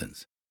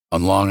Hamptons,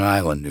 on Long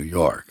Island, New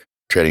York,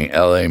 trading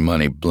LA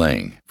money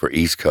bling for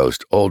East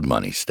Coast old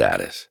money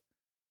status.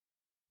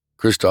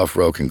 Christophe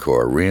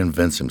Roquencourt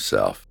reinvents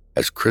himself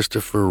as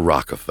Christopher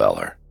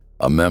Rockefeller,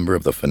 a member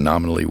of the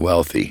phenomenally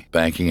wealthy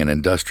banking and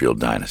industrial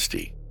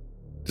dynasty.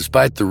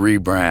 Despite the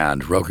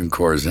rebrand,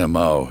 Roquencourt's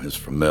MO is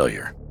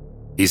familiar.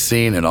 He's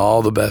seen in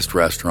all the best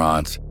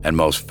restaurants and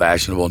most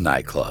fashionable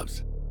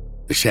nightclubs.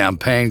 The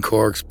champagne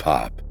corks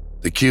pop,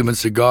 the Cuban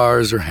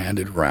cigars are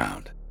handed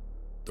round.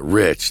 The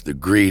rich, the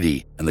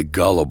greedy, and the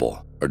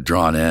gullible are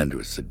drawn into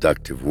a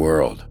seductive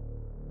world.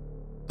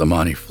 The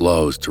money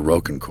flows to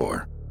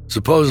Roquencourt,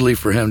 supposedly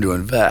for him to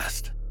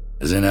invest,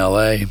 as in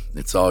LA,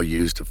 it's all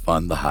used to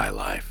fund the high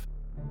life.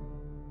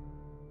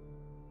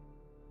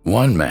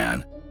 One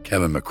man,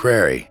 Kevin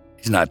McCrary,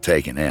 he's not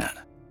taken in.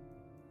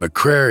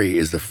 McCrary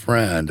is the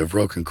friend of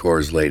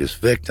Roquencourt's latest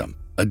victim,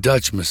 a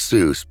Dutch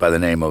masseuse by the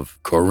name of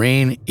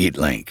Corine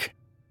Eetlink.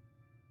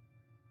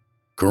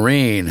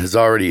 Corine has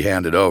already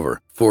handed over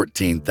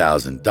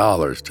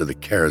 $14,000 to the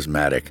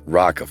charismatic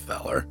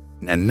Rockefeller,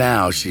 and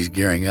now she's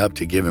gearing up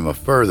to give him a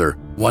further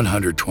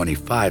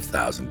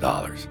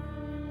 $125,000.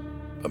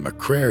 But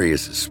McCrary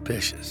is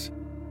suspicious.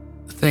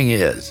 The thing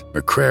is,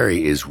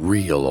 McCrary is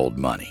real old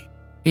money.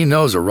 He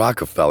knows a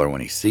Rockefeller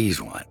when he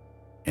sees one,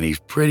 and he's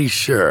pretty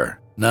sure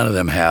none of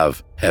them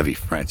have heavy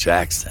French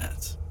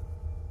accents.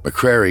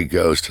 McCrary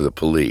goes to the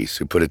police,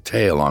 who put a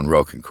tail on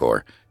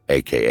Roquencourt,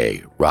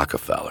 a.k.a.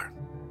 Rockefeller.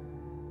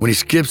 When he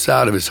skips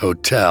out of his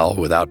hotel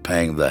without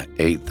paying the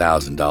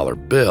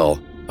 $8,000 bill,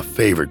 a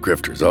favorite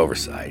grifter's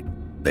oversight,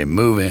 they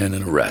move in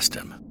and arrest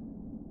him.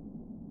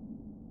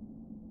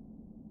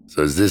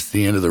 So is this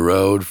the end of the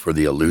road for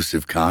the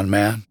elusive con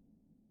man?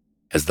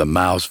 Has the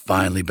mouse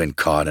finally been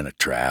caught in a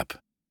trap?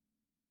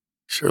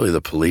 Surely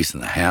the police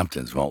in the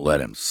Hamptons won't let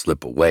him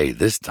slip away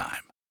this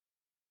time.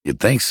 You'd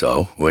think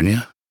so, wouldn't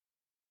you?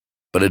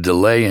 But a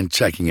delay in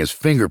checking his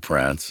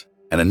fingerprints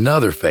and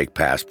another fake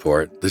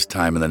passport, this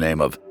time in the name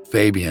of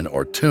Fabian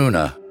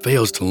Ortuna,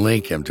 fails to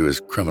link him to his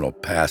criminal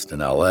past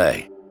in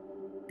L.A.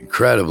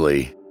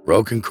 Incredibly,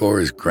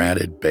 Roquencourt is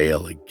granted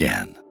bail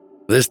again,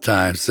 this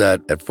time set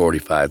at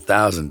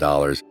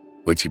 $45,000,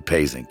 which he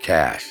pays in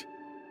cash.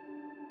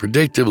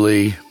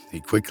 Predictably, he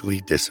quickly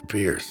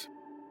disappears.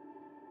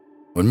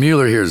 When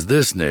Mueller hears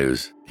this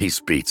news, he's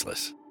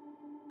speechless.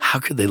 How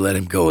could they let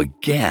him go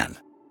again?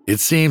 It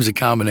seems a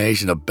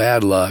combination of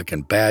bad luck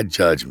and bad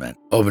judgment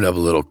opened up a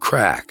little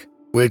crack,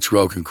 which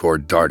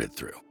Roquencourt darted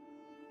through.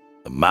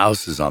 The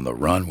mouse is on the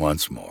run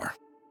once more.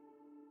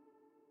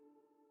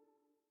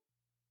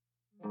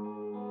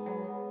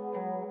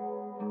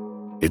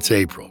 It's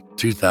April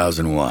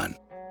 2001.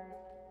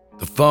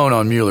 The phone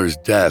on Mueller's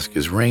desk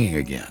is ringing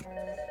again.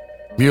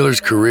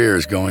 Mueller's career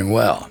is going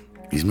well.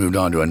 He's moved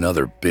on to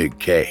another big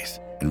case,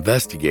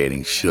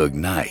 investigating Suge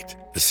Knight,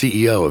 the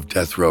CEO of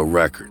Death Row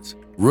Records,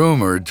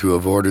 rumored to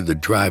have ordered the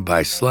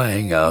drive-by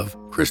slaying of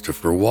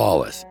Christopher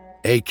Wallace,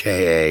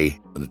 a.k.a.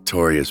 the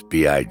Notorious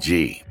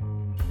B.I.G.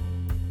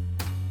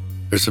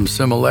 There's some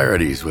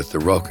similarities with the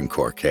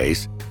Roquencourt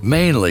case,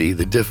 mainly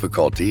the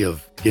difficulty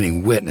of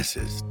getting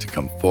witnesses to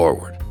come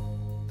forward.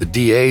 The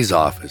DA's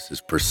office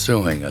is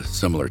pursuing a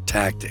similar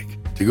tactic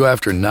to go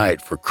after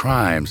Knight for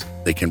crimes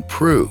they can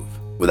prove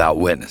without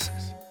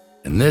witnesses.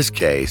 In this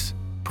case,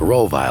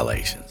 parole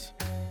violations.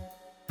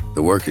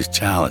 The work is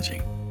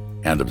challenging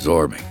and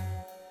absorbing.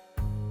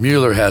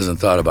 Mueller hasn't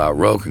thought about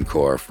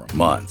Roquencourt for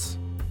months.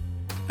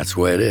 That's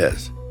the way it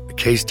is. The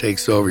case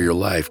takes over your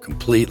life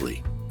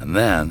completely, and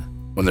then,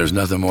 when there's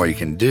nothing more you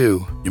can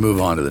do, you move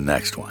on to the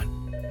next one.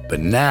 But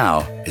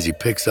now, as he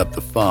picks up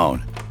the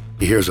phone,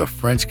 he hears a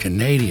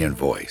French-Canadian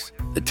voice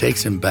that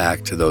takes him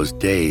back to those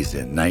days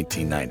in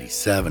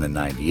 1997 and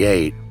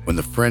 98 when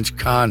the French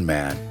con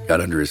man got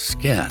under his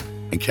skin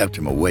and kept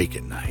him awake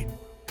at night.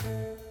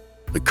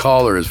 The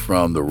caller is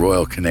from the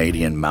Royal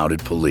Canadian Mounted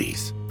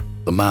Police,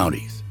 the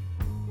Mounties.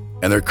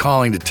 and they're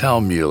calling to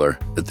tell Mueller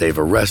that they've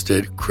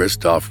arrested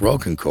Christoph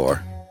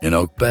Rokenkorh in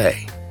Oak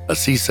Bay, a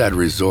seaside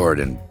resort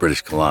in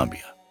British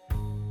Columbia.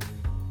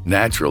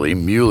 Naturally,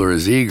 Mueller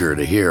is eager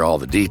to hear all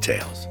the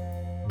details.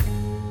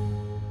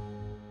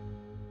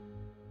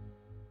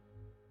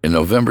 In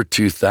November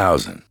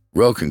 2000,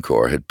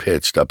 Rokenkorh had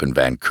pitched up in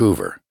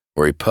Vancouver,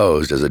 where he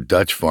posed as a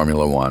Dutch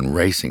Formula One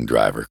racing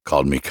driver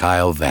called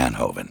Michael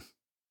Vanhoven.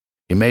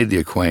 He made the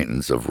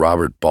acquaintance of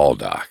Robert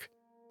Baldock,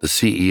 the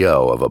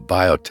CEO of a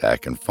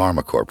biotech and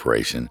pharma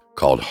corporation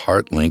called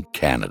HeartLink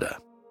Canada.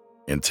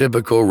 In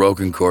typical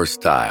Rokenkorh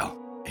style,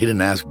 he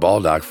didn't ask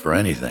Baldock for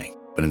anything,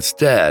 but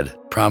instead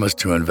promised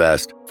to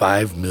invest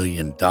 $5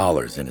 million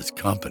in his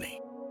company.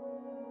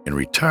 In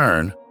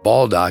return,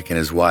 Baldock and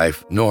his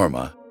wife,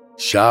 Norma,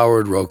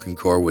 showered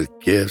Rokenkorh with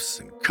gifts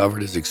and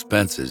covered his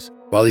expenses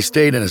while he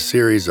stayed in a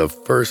series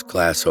of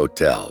first-class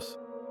hotels.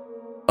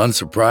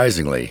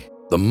 Unsurprisingly,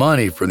 the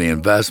money for the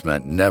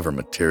investment never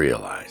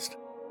materialized,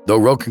 though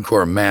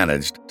Rokenkorh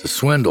managed to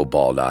swindle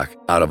Baldock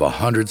out of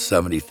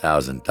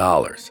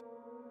 $170,000.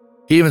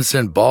 He even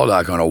sent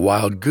Baldock on a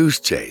wild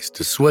goose chase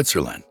to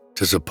Switzerland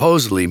to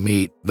supposedly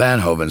meet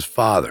Vanhoven's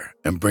father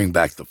and bring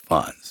back the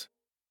funds.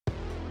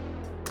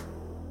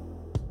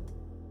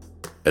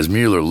 As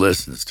Mueller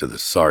listens to the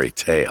sorry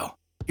tale,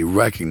 he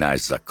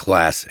recognizes a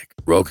classic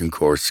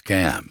Rokenkorh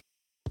scam.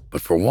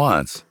 But for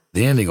once,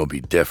 the ending will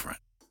be different.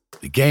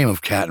 The game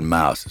of cat and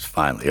mouse is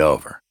finally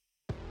over.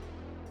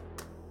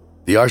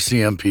 The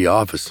RCMP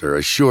officer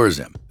assures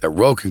him that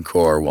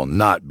Rokenkorh will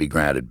not be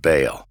granted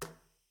bail.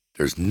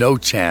 There's no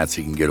chance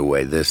he can get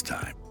away this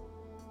time.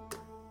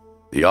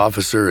 The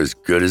officer is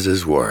good as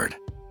his word.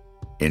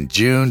 In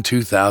June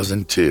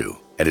 2002,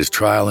 at his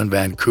trial in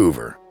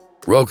Vancouver,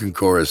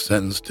 Rokenkorh is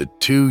sentenced to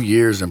 2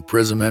 years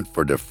imprisonment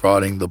for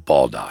defrauding the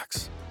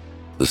Baldocks.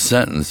 The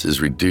sentence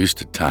is reduced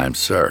to time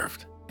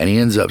served, and he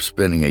ends up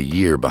spending a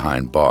year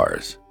behind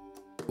bars.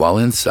 While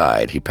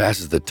inside, he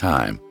passes the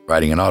time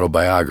writing an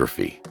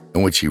autobiography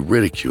in which he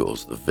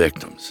ridicules the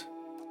victims.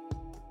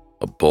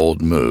 A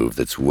bold move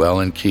that's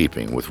well in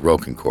keeping with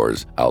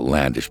Rokenkorh's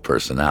outlandish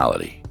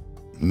personality.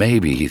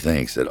 Maybe he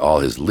thinks that all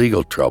his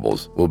legal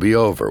troubles will be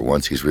over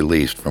once he's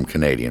released from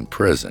Canadian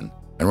prison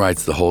and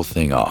writes the whole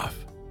thing off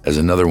as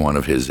another one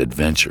of his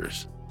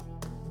adventures.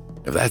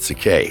 If that's the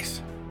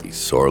case, he's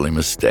sorely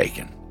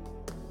mistaken.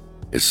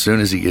 As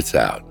soon as he gets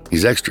out,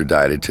 he's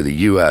extradited to the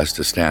U.S.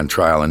 to stand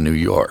trial in New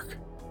York.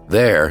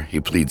 There, he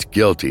pleads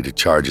guilty to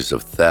charges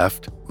of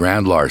theft,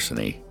 grand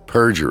larceny,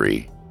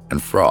 perjury,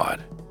 and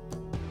fraud.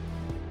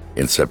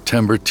 In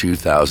September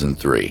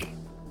 2003,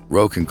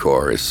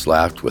 Rokenkorh is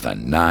slapped with a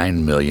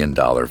 $9 million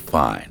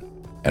fine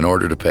in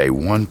order to pay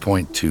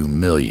 $1.2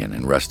 million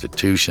in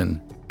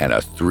restitution and a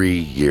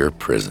 3-year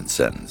prison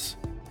sentence.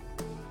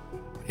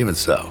 Even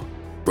so,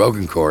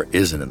 Rokenkorh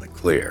isn't in the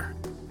clear.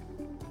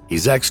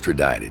 He's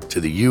extradited to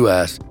the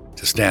U.S.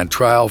 to stand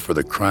trial for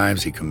the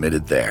crimes he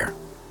committed there.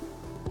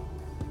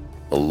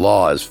 The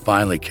law is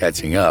finally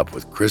catching up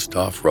with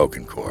Christoph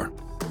Rokenkorh.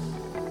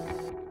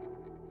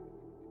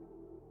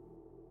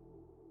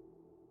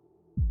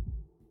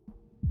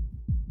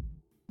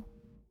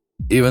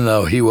 Even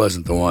though he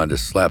wasn't the one to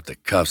slap the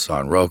cuffs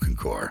on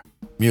Rokenkorh,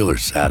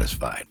 Mueller's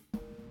satisfied.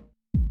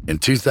 In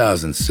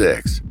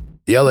 2006,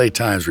 the LA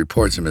Times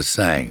reports him as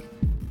saying,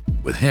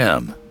 "With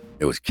him,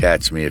 it was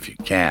catch me if you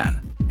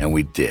can, and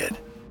we did."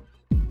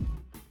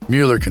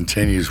 Mueller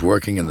continues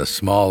working in the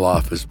small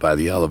office by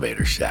the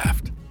elevator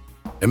shaft.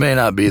 It may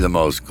not be the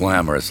most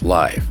glamorous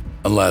life,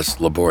 unless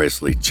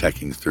laboriously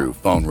checking through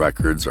phone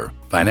records or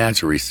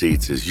financial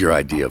receipts is your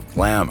idea of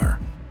glamour,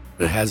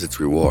 but it has its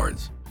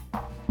rewards.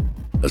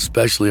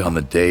 Especially on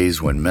the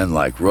days when men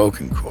like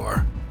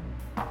Rokenkorh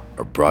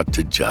are brought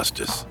to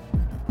justice.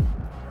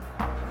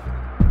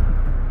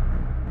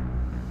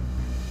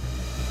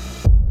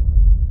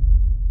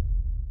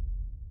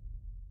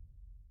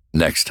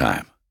 Next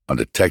time on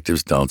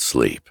Detectives Don't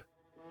Sleep.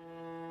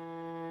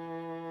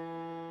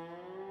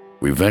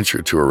 We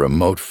venture to a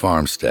remote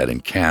farmstead in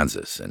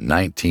Kansas in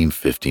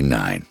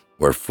 1959,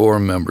 where 4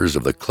 members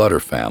of the Clutter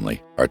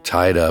family are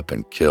tied up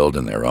and killed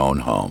in their own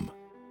home.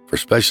 For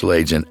Special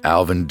Agent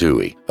Alvin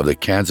Dewey of the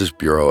Kansas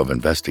Bureau of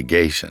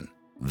Investigation,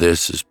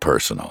 this is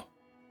personal.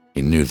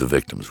 He knew the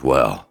victims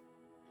well.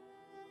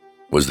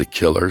 Was the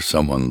killer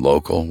someone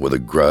local with a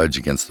grudge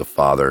against the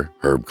father,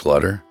 Herb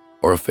Clutter,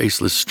 or a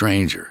faceless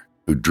stranger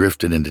who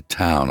drifted into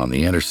town on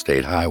the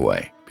interstate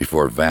highway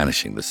before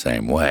vanishing the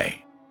same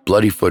way?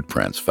 Bloody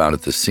footprints found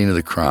at the scene of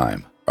the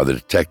crime are the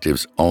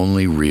detectives'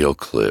 only real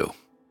clue,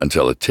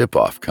 until a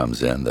tip-off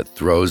comes in that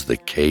throws the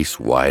case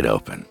wide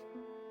open.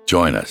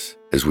 Join us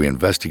as we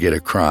investigate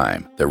a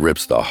crime that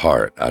rips the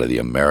heart out of the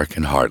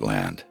American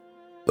heartland,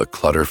 the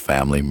Clutter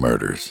family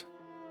murders.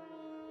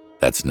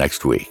 That's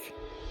next week